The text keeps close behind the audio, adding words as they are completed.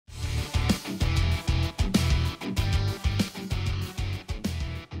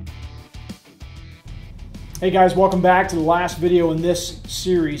Hey guys, welcome back to the last video in this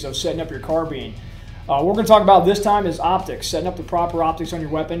series of setting up your carbine. What we're going to talk about this time is optics, setting up the proper optics on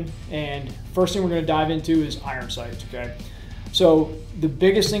your weapon. And first thing we're going to dive into is iron sights, okay? So the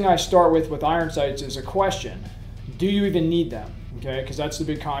biggest thing I start with iron sights is a question. Do you even need them? Okay, because that's the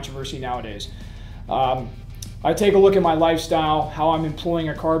big controversy nowadays. I take a look at my lifestyle, how I'm employing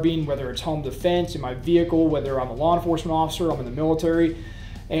a carbine, whether it's home defense, in my vehicle, whether I'm a law enforcement officer, I'm in the military,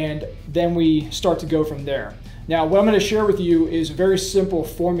 and then we start to go from there. Now, what I'm going to share with you is a very simple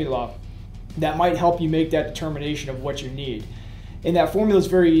formula that might help you make that determination of what you need. And that formula is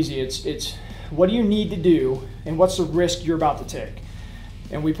very easy. It's what do you need to do and what's the risk you're about to take.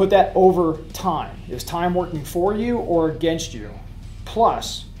 And we put that over time. Is time working for you or against you?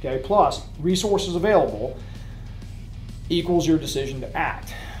 Plus resources available equals your decision to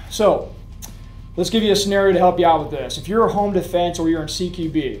act. So let's give you a scenario to help you out with this. If you're a home defense or you're in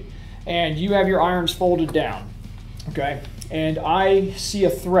CQB and you have your irons folded down, okay, and I see a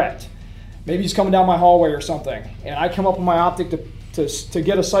threat, maybe he's coming down my hallway or something, and I come up with my optic to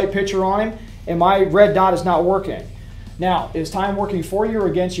get a sight picture on him, and my red dot is not working. Now, is time working for you or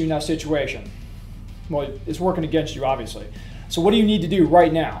against you in that situation? Well, it's working against you, obviously. So what do you need to do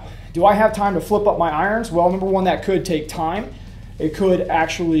right now? Do I have time to flip up my irons? Well, number one, that could take time. It could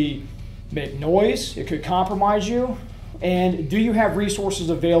actually make noise. It could compromise you. And do you have resources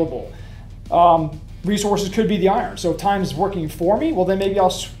available? Resources could be the iron. So if time is working for me, well then maybe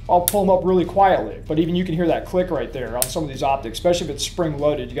I'll pull them up really quietly. But even you can hear that click right there on some of these optics, especially if it's spring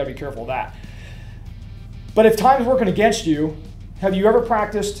loaded. You got to be careful of that. But if time is working against you, have you ever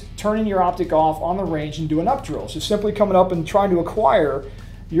practiced turning your optic off on the range and doing up drills? So simply coming up and trying to acquire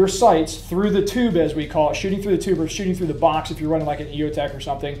your sights through the tube, as we call it, shooting through the tube or shooting through the box if you're running like an EOTech or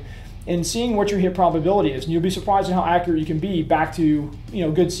something, and seeing what your hit probability is. And you'll be surprised at how accurate you can be back to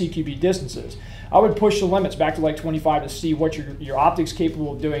good CQB distances. I would push the limits back to like 25 to see what your optic's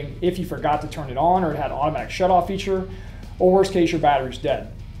capable of doing if you forgot to turn it on or it had an automatic shutoff feature, or worst case, your battery's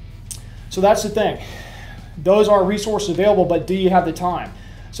dead. So that's the thing. Those are resources available, but do you have the time?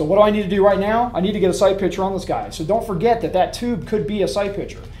 So what do I need to do right now? I need to get a sight picture on this guy. So don't forget that tube could be a sight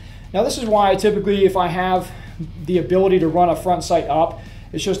picture. Now this is why I typically, if I have the ability to run a front sight up,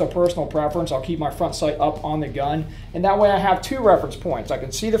 it's just a personal preference. I'll keep my front sight up on the gun, and that way I have two reference points. I can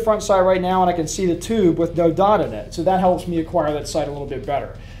see the front sight right now, and I can see the tube with no dot in it. So that helps me acquire that sight a little bit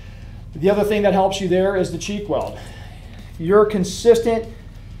better. The other thing that helps you there is the cheek weld. Your consistent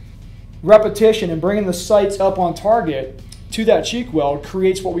repetition and bringing the sights up on target to that cheek weld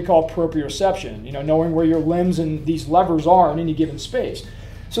creates what we call proprioception, knowing where your limbs and these levers are in any given space.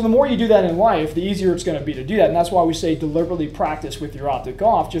 So the more you do that in life, the easier it's going to be to do that. And that's why we say deliberately practice with your optic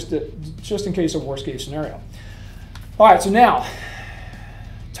off, just in case of worst case scenario. All right, so now,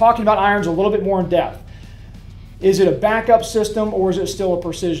 talking about irons a little bit more in depth. Is it a backup system or is it still a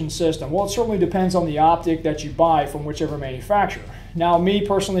precision system? Well, it certainly depends on the optic that you buy from whichever manufacturer. Now, me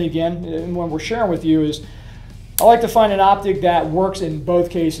personally, again, and when we're sharing with you is, I like to find an optic that works in both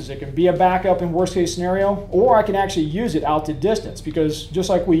cases. It can be a backup in worst case scenario, or I can actually use it out to distance, because just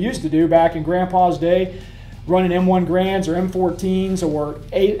like we used to do back in Grandpa's day, running M1 Grands or M14s or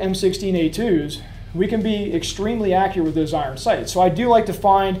M16 A2s, we can be extremely accurate with those iron sights. So I do like to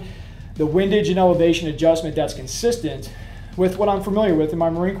find the windage and elevation adjustment that's consistent with what I'm familiar with in my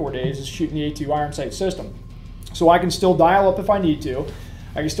Marine Corps days, is shooting the A2 iron sight system. So I can still dial up if I need to,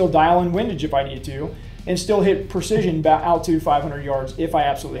 I can still dial in windage if I need to, and still hit precision out to 500 yards if I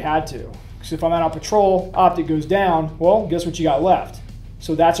absolutely had to. Because if I'm out on patrol, optic goes down, well, guess what you got left?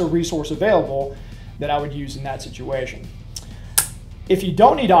 So that's a resource available that I would use in that situation. If you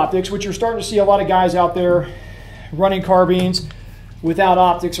don't need optics, which you're starting to see a lot of guys out there running carbines without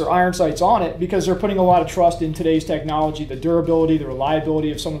optics or iron sights on it, because they're putting a lot of trust in today's technology, the durability, the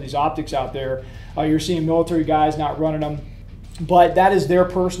reliability of some of these optics out there. You're seeing military guys not running them. But that is their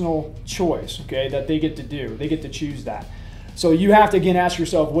personal choice, okay, that they get to do. They get to choose that. So you have to, again, ask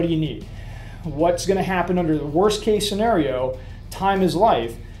yourself, what do you need? What's going to happen under the worst case scenario? Time is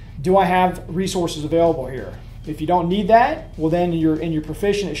life. Do I have resources available here? If you don't need that, well then you're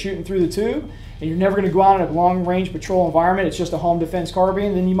proficient at shooting through the tube, and you're never going to go out in a long-range patrol environment. It's just a home defense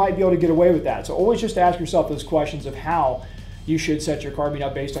carbine, then you might be able to get away with that. So always just ask yourself those questions of how you should set your carbine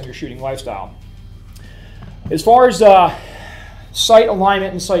up based on your shooting lifestyle. As far as sight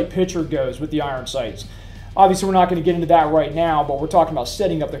alignment and sight picture goes with the iron sights, obviously we're not going to get into that right now, but we're talking about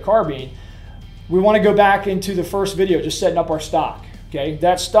setting up the carbine. We want to go back into the first video, just setting up our stock. Okay,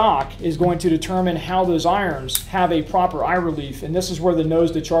 that stock is going to determine how those irons have a proper eye relief, and this is where the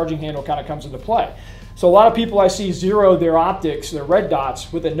nose to charging handle kind of comes into play. So a lot of people I see zero their optics, their red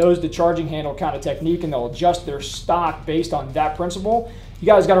dots, with a nose to charging handle kind of technique, and they'll adjust their stock based on that principle. You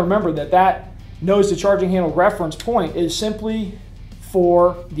guys got to remember that that nose to charging handle reference point is simply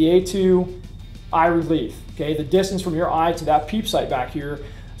for the A2 eye relief, okay? The distance from your eye to that peep sight back here.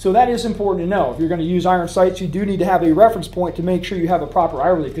 So that is important to know. If you're going to use iron sights, you do need to have a reference point to make sure you have a proper eye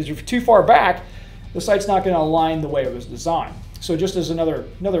relief, because if you're too far back, the sight's not going to align the way it was designed. So just as another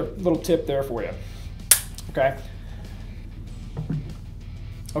little tip there for you. Okay.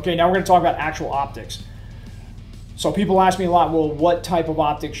 Okay, now we're going to talk about actual optics. So people ask me a lot, well, what type of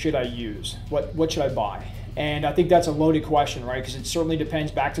optics should I use? What should I buy? And I think that's a loaded question, right? Because it certainly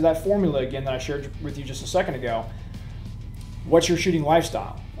depends, back to that formula again that I shared with you just a second ago. What's your shooting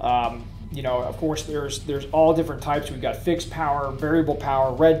lifestyle? You know, of course, there's all different types. We've got fixed power, variable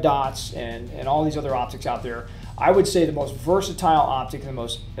power, red dots, and all these other optics out there. I would say the most versatile optic and the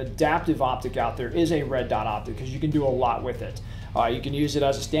most adaptive optic out there is a red dot optic, because you can do a lot with it. You can use it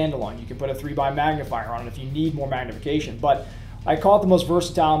as a standalone. You can put a 3x magnifier on it if you need more magnification. But I call it the most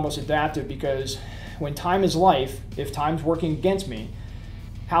versatile and most adaptive because when time is life, if time's working against me,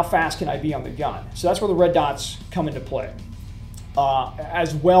 how fast can I be on the gun? So that's where the red dots come into play.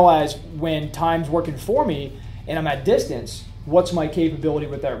 As well as when time's working for me and I'm at distance, what's my capability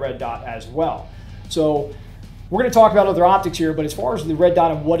with that red dot as well? So we're going to talk about other optics here, but as far as the red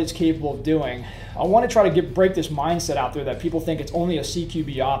dot and what it's capable of doing, I want to try to break this mindset out there that people think it's only a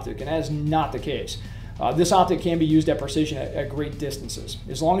CQB optic, and that is not the case. This optic can be used at precision at great distances,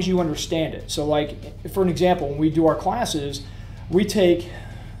 as long as you understand it. So like, for an example, when we do our classes, we take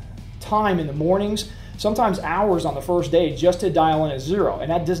time in the mornings, sometimes hours on the first day, just to dial in a zero. And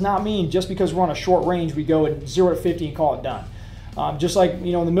that does not mean just because we're on a short range, we go at 0 to 50 and call it done. Just like,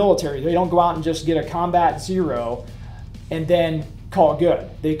 you know, in the military, they don't go out and just get a combat zero and then call it good.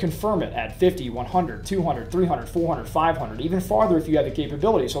 They confirm it at 50, 100, 200, 300, 400, 500, even farther if you have the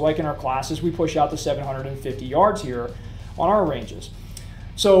capability. So like in our classes, we push out to 750 yards here on our ranges.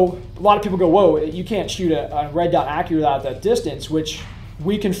 So a lot of people go, whoa, you can't shoot a red dot accurate out that distance, which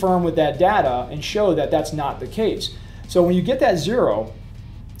we confirm with that data and show that that's not the case. So when you get that zero,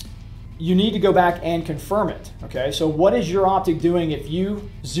 you need to go back and confirm it, okay? So what is your optic doing if you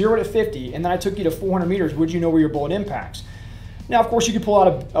 0 to 50 and then I took you to 400 meters, would you know where your bullet impacts? Now, of course, you can pull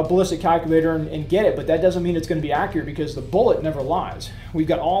out a ballistic calculator and get it, but that doesn't mean it's going to be accurate because the bullet never lies. We've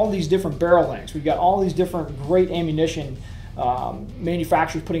got all these different barrel lengths. We've got all these different great ammunition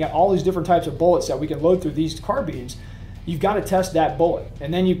manufacturers putting out all these different types of bullets that we can load through these carbines. You've got to test that bullet.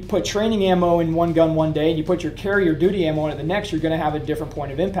 And then you put training ammo in one gun one day and you put your carrier duty ammo in it the next, you're going to have a different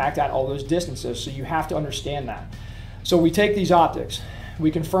point of impact at all those distances. So you have to understand that. So we take these optics,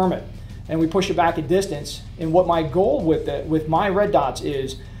 we confirm it, and we push it back a distance. And what my goal with my red dots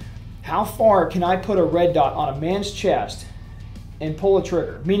is, how far can I put a red dot on a man's chest and pull a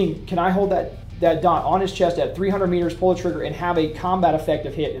trigger? Meaning, can I hold that dot on his chest at 300 meters, pull a trigger, and have a combat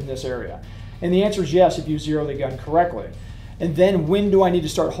effective hit in this area? And the answer is yes if you zero the gun correctly. And then when do I need to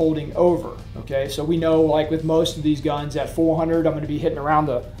start holding over? Okay, so we know, like with most of these guns, at 400, I'm going to be hitting around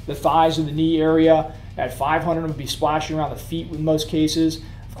the thighs and the knee area. At 500, I'm going to be splashing around the feet in most cases.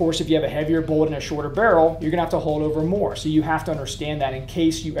 Of course, if you have a heavier bullet and a shorter barrel, you're going to have to hold over more. So you have to understand that in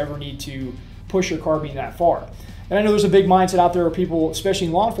case you ever need to push your carbine that far. And I know there's a big mindset out there where people, especially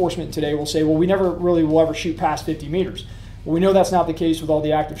in law enforcement today, will say, well, we never really will ever shoot past 50 meters. Well, we know that's not the case with all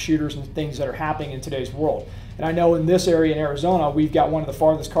the active shooters and things that are happening in today's world. And I know in this area in Arizona, we've got one of the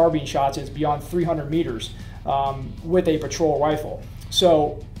farthest carbine shots. It's beyond 300 meters with a patrol rifle.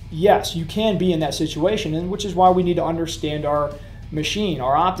 So yes, you can be in that situation, and which is why we need to understand our machine,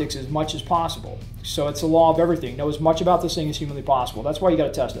 our optics, as much as possible. So it's the law of everything. Know as much about this thing as humanly possible. That's why you got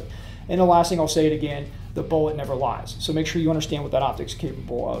to test it. And the last thing, I'll say it again, the bullet never lies. So make sure you understand what that optic's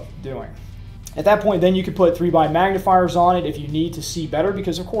capable of doing. At that point, then you can put 3x magnifiers on it if you need to see better,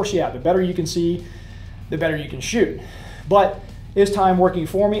 because of course, yeah, the better you can see, the better you can shoot. But is time working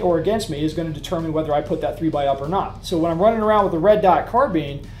for me or against me is going to determine whether I put that 3x up or not. So when I'm running around with a red dot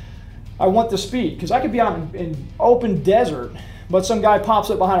carbine, I want the speed, because I could be out in open desert, but some guy pops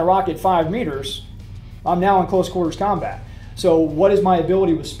up behind a rock at 5 meters, I'm now in close quarters combat. So what is my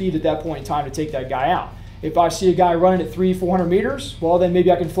ability with speed at that point in time to take that guy out? If I see a guy running at 300-400 meters, well, then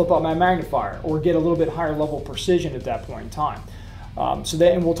maybe I can flip up my magnifier or get a little bit higher level precision at that point in time.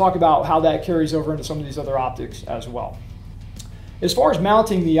 And we'll talk about how that carries over into some of these other optics as well. As far as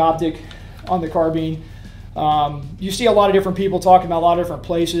mounting the optic on the carbine, you see a lot of different people talking about a lot of different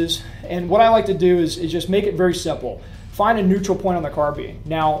places. And what I like to do is just make it very simple. Find a neutral point on the carbine.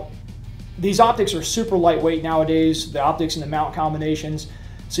 Now, these optics are super lightweight nowadays, the optics and the mount combinations.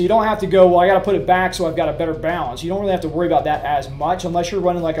 So you don't have to go, well, I got to put it back so I've got a better balance. You don't really have to worry about that as much unless you're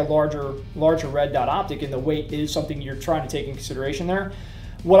running like a larger red dot optic and the weight is something you're trying to take in consideration there.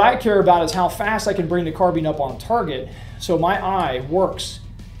 What I care about is how fast I can bring the carbine up on target so my eye works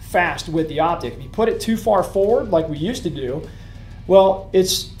fast with the optic. If you put it too far forward like we used to do, well,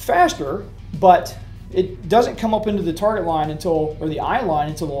 it's faster, but it doesn't come up into the target line until, or the eye line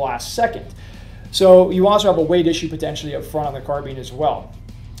until the last second. So you also have a weight issue potentially up front on the carbine as well.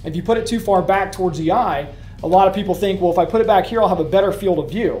 If you put it too far back towards the eye, a lot of people think, well, if I put it back here, I'll have a better field of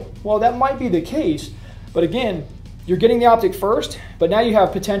view. Well, that might be the case, but again, you're getting the optic first, but now you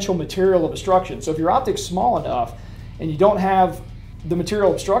have potential material obstruction. So if your optic's small enough and you don't have the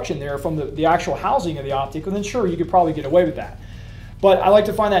material obstruction there from the actual housing of the optic, well, then sure, you could probably get away with that. But I like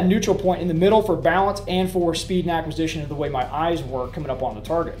to find that neutral point in the middle for balance and for speed and acquisition of the way my eyes work coming up on the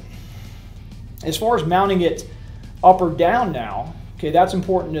target. As far as mounting it up or down now, okay, that's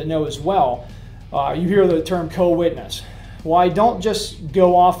important to know as well. You hear the term co-witness. Well, I don't just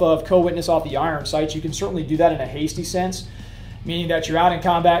go off of co-witness off the iron sights. You can certainly do that in a hasty sense, meaning that you're out in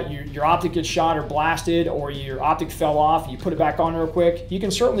combat, your optic gets shot or blasted, or your optic fell off, you put it back on real quick. You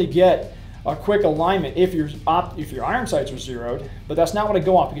can certainly get a quick alignment if your iron sights are zeroed, but that's not what I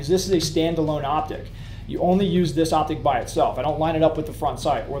go off because this is a standalone optic. You only use this optic by itself. I don't line it up with the front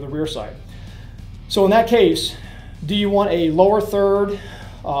sight or the rear sight. So in that case, do you want a lower third,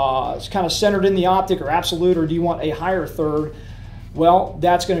 it's kind of centered in the optic or absolute, or do you want a higher third? Well,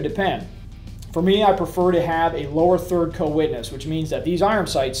 that's going to depend. For me, I prefer to have a lower third co-witness, which means that these iron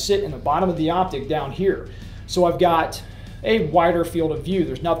sights sit in the bottom of the optic down here. So I've got a wider field of view.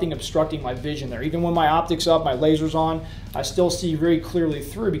 There's nothing obstructing my vision there. Even when my optic's up, my laser's on, I still see very clearly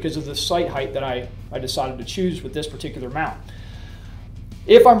through because of the sight height that I decided to choose with this particular mount.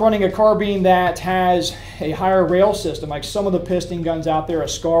 If I'm running a carbine that has a higher rail system, like some of the piston guns out there, a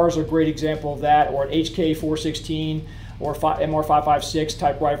SCAR is a great example of that, or an HK416 or MR556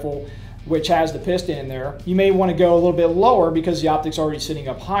 type rifle, which has the piston in there, you may want to go a little bit lower because the optic's already sitting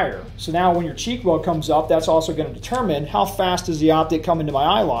up higher. So now when your cheek weld comes up, that's also going to determine how fast does the optic come into my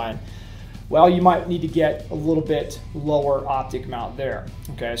eye line. Well, you might need to get a little bit lower optic mount there.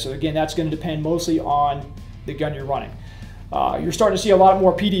 Okay, so again, that's going to depend mostly on the gun you're running. You're starting to see a lot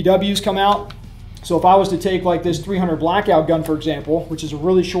more PDWs come out. So if I was to take like this 300 blackout gun, for example, which is a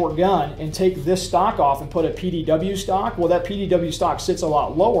really short gun, and take this stock off and put a PDW stock, well, that PDW stock sits a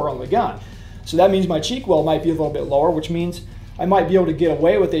lot lower on the gun. So that means my cheek weld might be a little bit lower, which means I might be able to get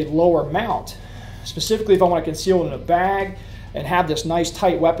away with a lower mount. Specifically, if I want to conceal it in a bag and have this nice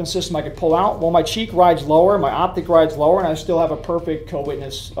tight weapon system I can pull out, well, my cheek rides lower, my optic rides lower, and I still have a perfect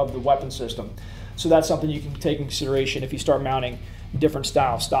co-witness of the weapon system. So that's something you can take in consideration if you start mounting different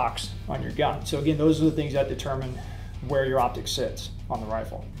style stocks on your gun. So again, those are the things that determine where your optic sits on the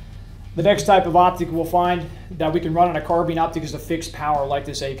rifle. The next type of optic we'll find that we can run on a carbine optic is a fixed power like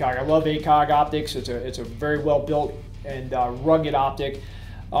this ACOG. I love ACOG optics. It's a very well built and rugged optic,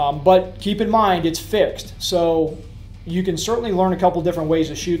 but keep in mind it's fixed. So you can certainly learn a couple different ways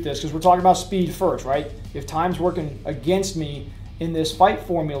to shoot this because we're talking about speed first, right? If time's working against me in this fight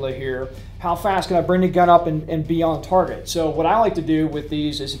formula here, how fast can I bring the gun up and be on target? So what I like to do with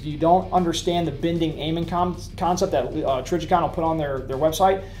these is if you don't understand the bending aiming concept that Trijicon will put on their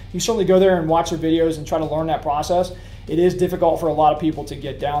website, you certainly go there and watch their videos and try to learn that process. It is difficult for a lot of people to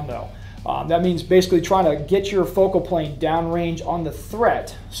get down though. That means basically trying to get your focal plane downrange on the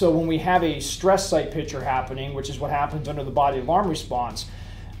threat. So when we have a stress sight picture happening, which is what happens under the body alarm response,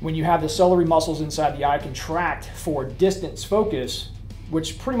 when you have the ciliary muscles inside the eye contract for distance focus,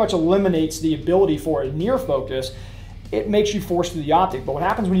 which pretty much eliminates the ability for a near focus, it makes you force through the optic. But what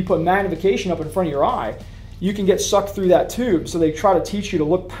happens when you put magnification up in front of your eye, you can get sucked through that tube. So they try to teach you to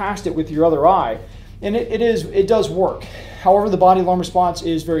look past it with your other eye. And it does work. However, the body alarm response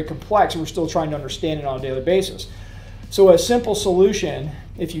is very complex and we're still trying to understand it on a daily basis. So a simple solution,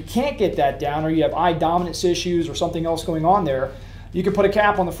 if you can't get that down or you have eye dominance issues or something else going on there, you can put a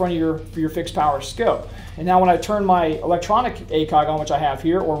cap on the front of your fixed power scope. And now when I turn my electronic ACOG on, which I have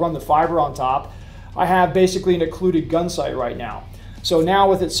here, or run the fiber on top, I have basically an occluded gun sight right now. So now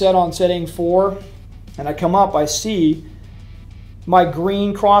with it set on setting 4, and I come up, I see my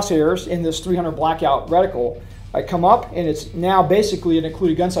green crosshairs in this 300 blackout reticle. I come up and it's now basically an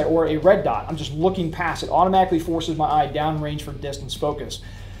occluded gun sight or a red dot. I'm just looking past it. Automatically forces my eye downrange for distance focus.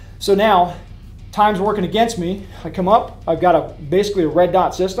 So now time's working against me. I come up, I've got basically a red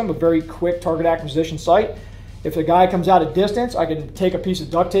dot system, a very quick target acquisition sight. If the guy comes out at distance, I can take a piece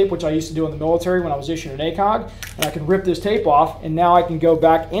of duct tape, which I used to do in the military when I was issued an ACOG, and I can rip this tape off, and now I can go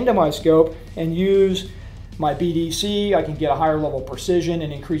back into my scope and use my BDC, I can get a higher level of precision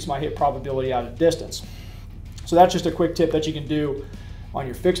and increase my hit probability out of distance. So that's just a quick tip that you can do on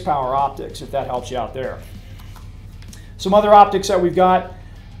your fixed power optics, if that helps you out there. Some other optics that we've got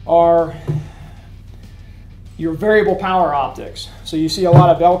are your variable power optics. So you see a lot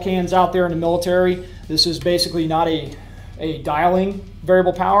of Elcans out there in the military. This is basically not a dialing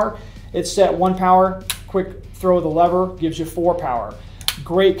variable power. It's set 1 power, quick throw of the lever gives you 4 power.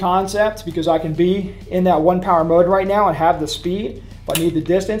 Great concept because I can be in that 1 power mode right now and have the speed. If I need the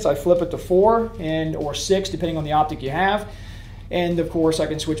distance, I flip it to 4 or 6 depending on the optic you have. And of course I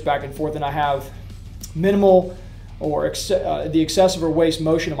can switch back and forth, and I have minimal or the excessive or waste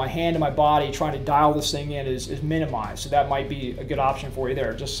motion of my hand and my body trying to dial this thing in is minimized. So that might be a good option for you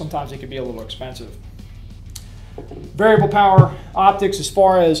there. Just sometimes it can be a little expensive. Variable power optics, as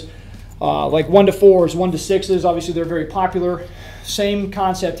far as like 1 to 4s, 1 to 6s, obviously they're very popular. Same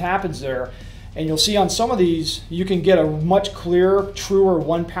concept happens there. And you'll see on some of these, you can get a much clearer, truer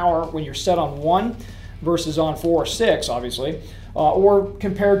 1 power when you're set on 1 versus on 4 or 6, obviously, or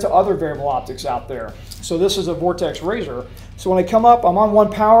compared to other variable optics out there. So this is a Vortex Razor. So when I come up, I'm on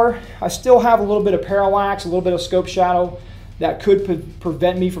 1 power. I still have a little bit of parallax, a little bit of scope shadow that could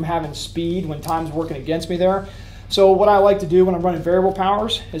prevent me from having speed when time's working against me there. So what I like to do when I'm running variable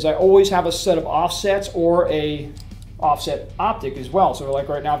powers is I always have a set of offsets or a offset optic as well. So like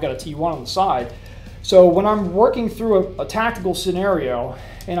right now I've got a T1 on the side. So when I'm working through a tactical scenario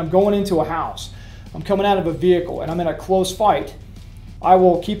and I'm going into a house, I'm coming out of a vehicle and I'm in a close fight, I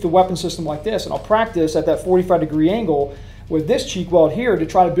will keep the weapon system like this, and I'll practice at that 45-degree angle with this cheek weld here to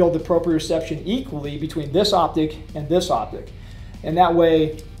try to build the proprioception equally between this optic and this optic. And that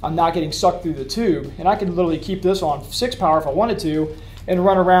way I'm not getting sucked through the tube, and I can literally keep this on 6 power if I wanted to and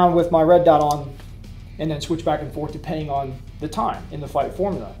run around with my red dot on and then switch back and forth depending on the time in the fight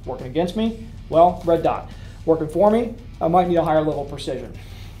formula. Working against me, well, red dot. Working for me, I might need a higher level of precision.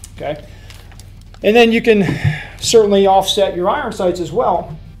 Okay. And then you can certainly offset your iron sights as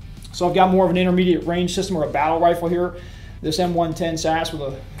well. So I've got more of an intermediate range system or a battle rifle here. This M110 SAS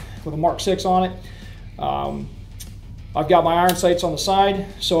with a Mark 6 on it. I've got my iron sights on the side.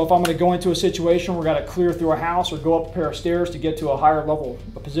 So if I'm going to go into a situation where I've got to clear through a house or go up a pair of stairs to get to a higher level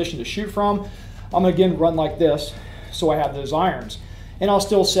of position to shoot from, I'm going to again run like this so I have those irons. And I'll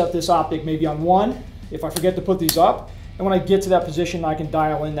still set this optic maybe on 1 if I forget to put these up. And when I get to that position, I can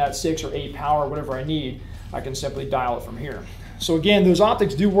dial in that 6 or 8 power, whatever I need. I can simply dial it from here. So again, those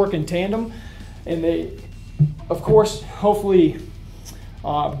optics do work in tandem, and they, of course, hopefully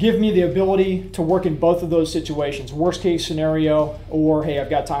give me the ability to work in both of those situations. Worst case scenario, or hey, I've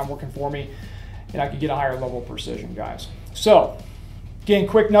got time working for me, and I can get a higher level of precision, guys. So again,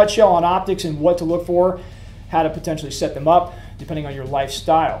 quick nutshell on optics and what to look for, how to potentially set them up, depending on your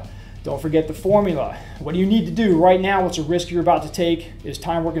lifestyle. Don't forget the formula. What do you need to do right now? What's a risk you're about to take? Is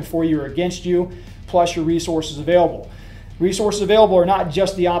time working for you or against you? Plus your resources available. Resources available are not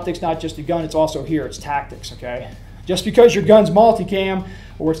just the optics, not just the gun. It's also here. It's tactics, okay? Just because your gun's multicam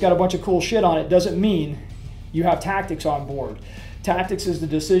or it's got a bunch of cool shit on it doesn't mean you have tactics on board. Tactics is the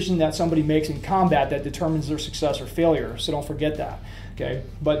decision that somebody makes in combat that determines their success or failure. So don't forget that, okay?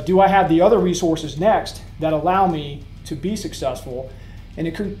 But do I have the other resources next that allow me to be successful and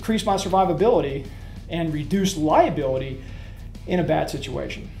increase my survivability and reduce liability in a bad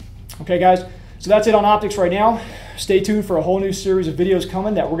situation? Okay, guys, so that's it on optics right now. Stay tuned for a whole new series of videos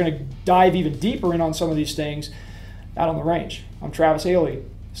coming that we're going to dive even deeper in on some of these things out on the range. I'm Travis Haley.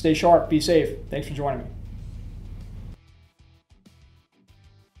 Stay sharp, be safe. Thanks for joining me.